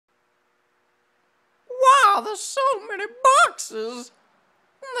Wow, there's so many boxes.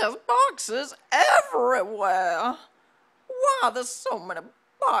 There's boxes everywhere. Wow, there's so many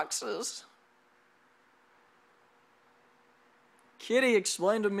boxes. Kitty,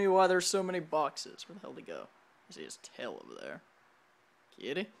 explain to me why there's so many boxes. Where the hell did he go? I see his tail over there.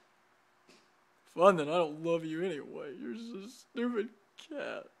 Kitty? Fun, then I don't love you anyway. You're just a stupid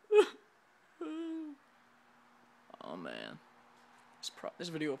cat. Oh man. This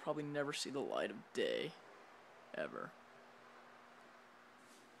video will probably never see the light of day. Ever.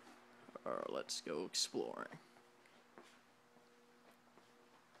 Or let's go exploring.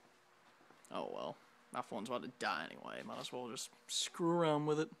 Oh well. My phone's about to die anyway. Might as well just screw around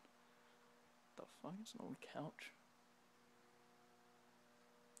with it. What the fuck? It's an old couch.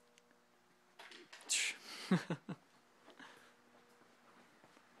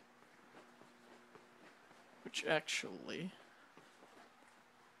 Which actually...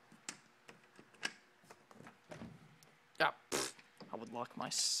 Ah, pfft, I would lock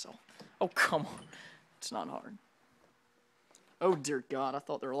myself. Oh, come on. It's not hard. Oh, dear God. I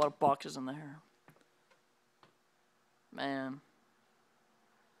thought there were a lot of boxes in there. Man.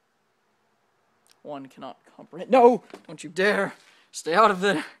 One cannot comprehend. No! Don't you dare! Stay out of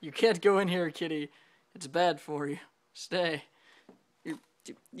there! You can't go in here, kitty. It's bad for you. Stay.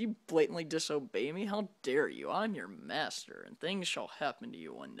 You blatantly disobey me? How dare you? I'm your master, and things shall happen to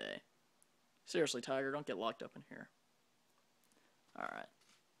you one day. Seriously, Tiger, don't get locked up in here. Alright.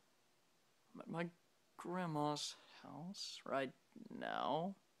 I'm at my grandma's house right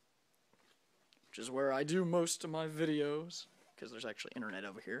now, which is where I do most of my videos, because there's actually internet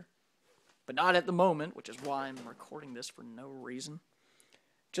over here. But not at the moment, which is why I'm recording this for no reason.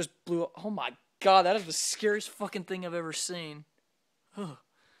 Just blew up. Oh my God, that is the scariest fucking thing I've ever seen. Ugh.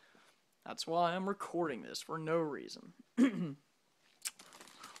 That's why I'm recording this for no reason. Oh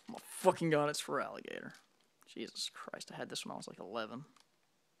my fucking God, it's for alligator. Jesus Christ, I had this when I was like 11.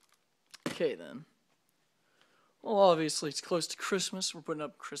 Okay then. Well, obviously it's close to Christmas. We're putting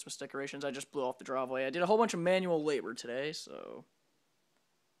up Christmas decorations. I just blew off the driveway. I did a whole bunch of manual labor today, so...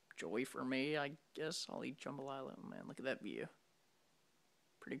 joy for me, I guess. I'll eat jambalaya. Oh, man, look at that view.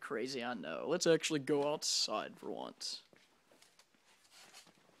 Pretty crazy, I know. Let's actually go outside for once.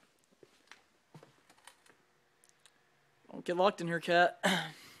 Don't get locked in here, cat.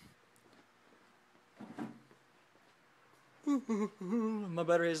 My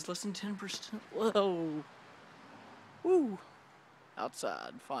battery is less than 10%. Whoa. Woo.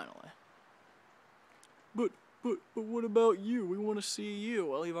 Outside, finally. But what about you? We want to see you.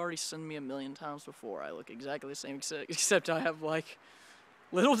 Well, you've already seen me a million times before. I look exactly the same, except I have, like,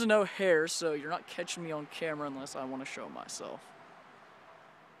 little to no hair, so you're not catching me on camera unless I want to show myself.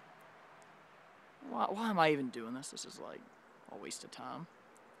 Why am I even doing this? This is, like, a waste of time.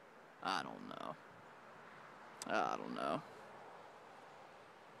 I don't know. I don't know.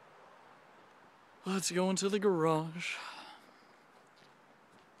 Let's go into the garage.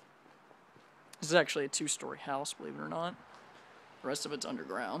 This is actually a 2-story house, believe it or not. The rest of it's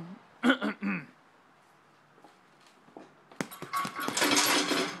underground.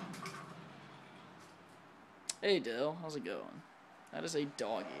 Hey, Dill. How's it going? That is a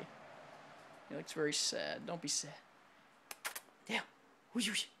doggy. He looks very sad. Don't be sad. Yeah.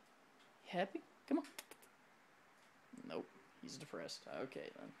 You happy? Come on. Nope. He's depressed.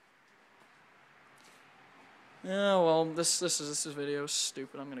 Okay, then. Yeah, well, this video is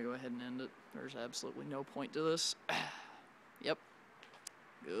stupid. I'm gonna go ahead and end it. There's absolutely no point to this. Yep.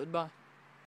 Goodbye.